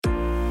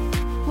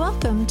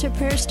Welcome to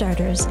Prayer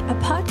Starters, a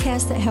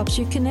podcast that helps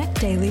you connect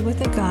daily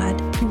with a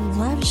God who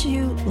loves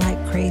you like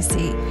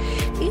crazy.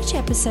 Each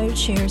episode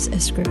shares a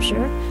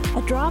scripture,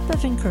 a drop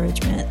of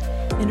encouragement,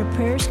 and a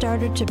prayer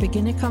starter to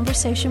begin a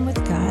conversation with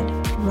God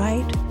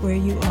right where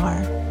you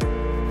are.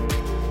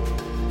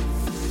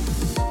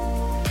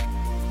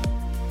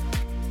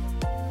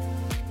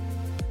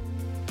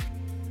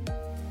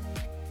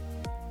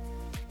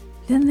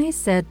 Then they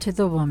said to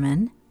the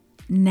woman,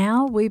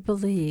 "Now we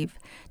believe,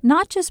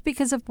 not just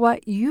because of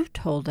what you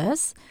told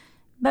us,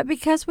 but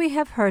because we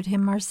have heard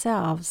him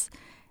ourselves.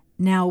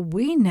 Now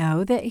we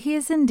know that he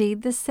is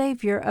indeed the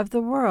Savior of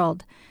the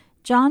world."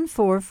 John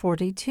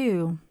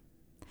 4:42.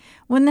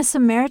 When the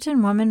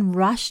Samaritan woman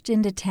rushed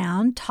into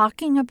town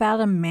talking about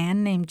a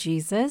man named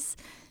Jesus,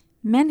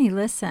 many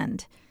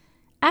listened.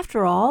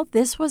 After all,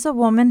 this was a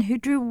woman who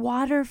drew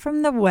water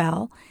from the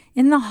well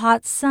in the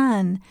hot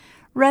sun,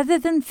 rather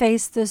than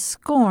face the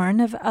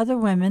scorn of other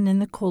women in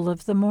the cool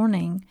of the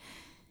morning.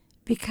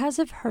 Because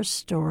of her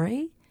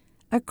story,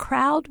 a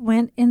crowd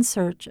went in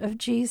search of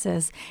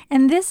Jesus,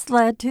 and this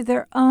led to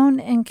their own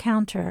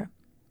encounter.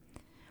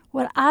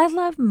 What I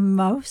love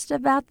most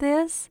about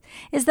this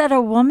is that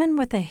a woman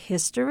with a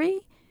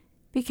history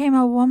became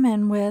a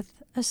woman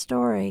with a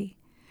story,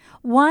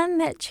 one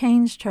that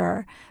changed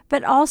her,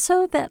 but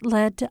also that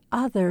led to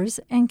others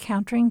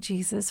encountering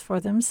Jesus for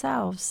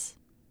themselves.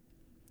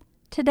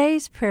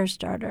 Today's prayer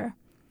starter.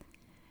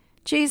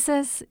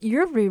 Jesus,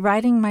 you're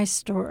rewriting my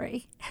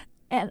story,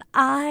 and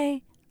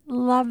I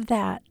love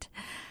that.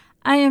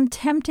 I am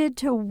tempted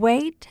to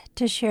wait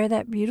to share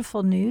that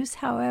beautiful news,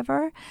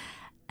 however,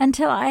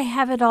 until I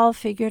have it all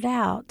figured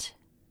out.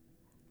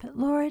 But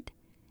Lord,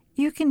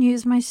 you can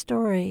use my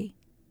story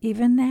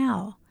even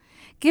now.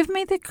 Give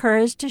me the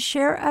courage to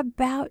share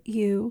about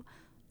you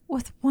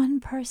with one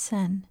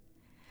person.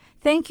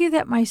 Thank you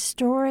that my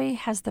story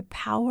has the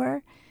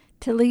power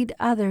to lead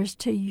others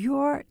to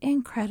your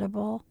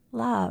incredible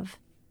love.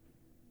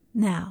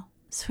 Now,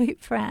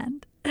 sweet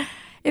friend,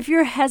 if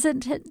you're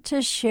hesitant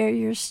to share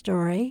your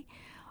story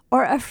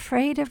or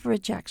afraid of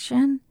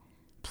rejection,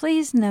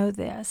 please know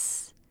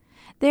this.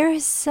 There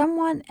is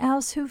someone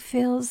else who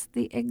feels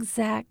the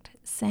exact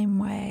same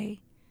way.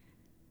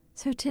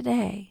 So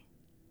today,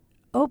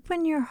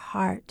 open your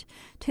heart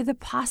to the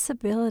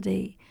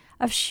possibility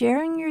of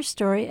sharing your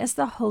story as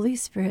the Holy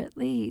Spirit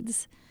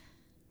leads.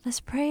 Let's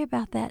pray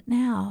about that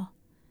now.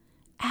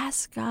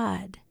 Ask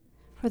God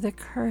for the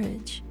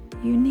courage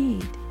you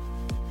need.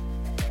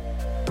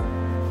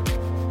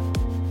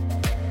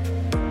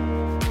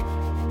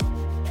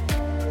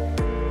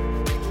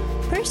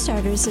 Prayer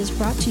Starters is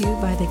brought to you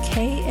by the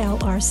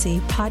KLRC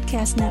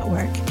Podcast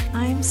Network.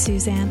 I'm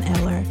Suzanne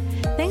Eller.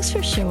 Thanks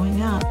for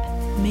showing up.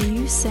 May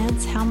you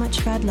sense how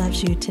much God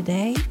loves you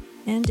today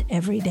and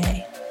every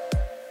day.